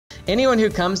Anyone who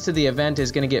comes to the event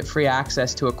is going to get free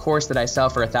access to a course that I sell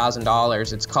for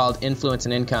 $1,000. It's called Influence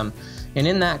and Income. And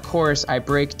in that course, I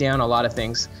break down a lot of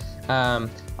things.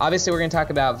 Obviously, we're going to talk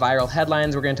about viral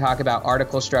headlines. We're going to talk about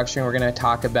article structure. And we're going to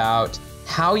talk about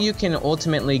how you can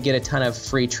ultimately get a ton of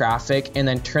free traffic and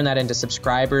then turn that into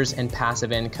subscribers and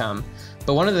passive income.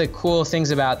 But one of the cool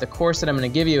things about the course that I'm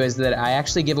going to give you is that I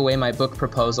actually give away my book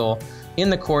proposal in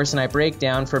the course, and I break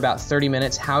down for about 30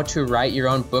 minutes how to write your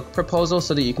own book proposal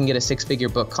so that you can get a 6-figure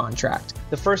book contract.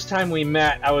 The first time we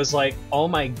met, I was like, oh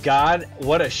my God,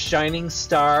 what a shining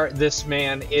star this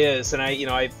man is. And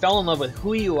I fell in love with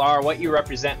who you are, what you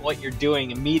represent, what you're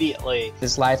doing immediately.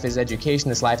 This life is education,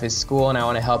 this life is school, and I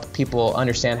want to help people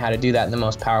understand how to do that in the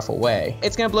most powerful way.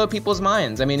 It's going to blow people's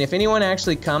minds. I mean, if anyone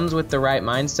actually comes with the right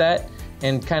mindset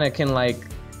and kind of can like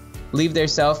leave their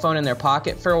cell phone in their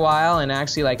pocket for a while and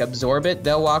actually like absorb it,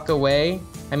 they'll walk away.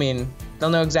 I mean,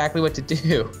 they'll know exactly what to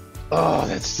do. Oh,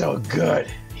 that's so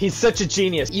good. He's such a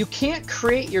genius. You can't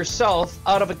create yourself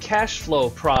out of a cash flow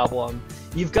problem.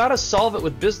 You've got to solve it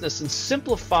with business, and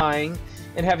simplifying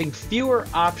and having fewer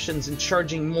options and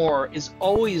charging more is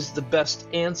always the best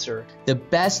answer. The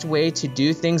best way to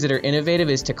do things that are innovative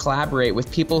is to collaborate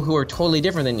with people who are totally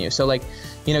different than you. So like,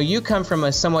 you come from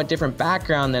a somewhat different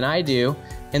background than I do.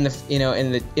 I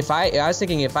was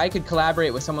thinking if I could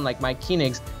collaborate with someone like Mike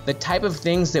Koenigs, the type of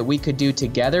things that we could do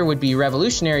together would be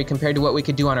revolutionary compared to what we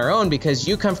could do on our own, because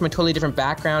you come from a totally different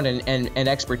background and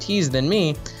expertise than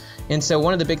me. And so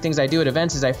one of the big things I do at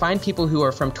events is I find people who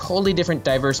are from totally different,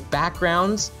 diverse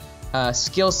backgrounds,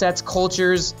 skill sets,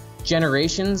 cultures,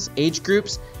 generations, age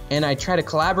groups, and I try to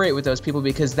collaborate with those people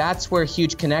because that's where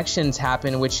huge connections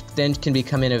happen, which then can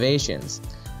become innovations.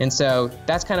 And so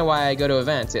that's kind of why I go to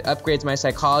events. It upgrades my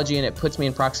psychology and it puts me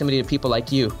in proximity to people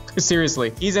like you.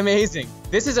 Seriously, he's amazing.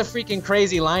 This is a freaking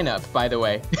crazy lineup, by the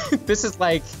way. This is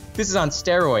on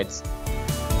steroids.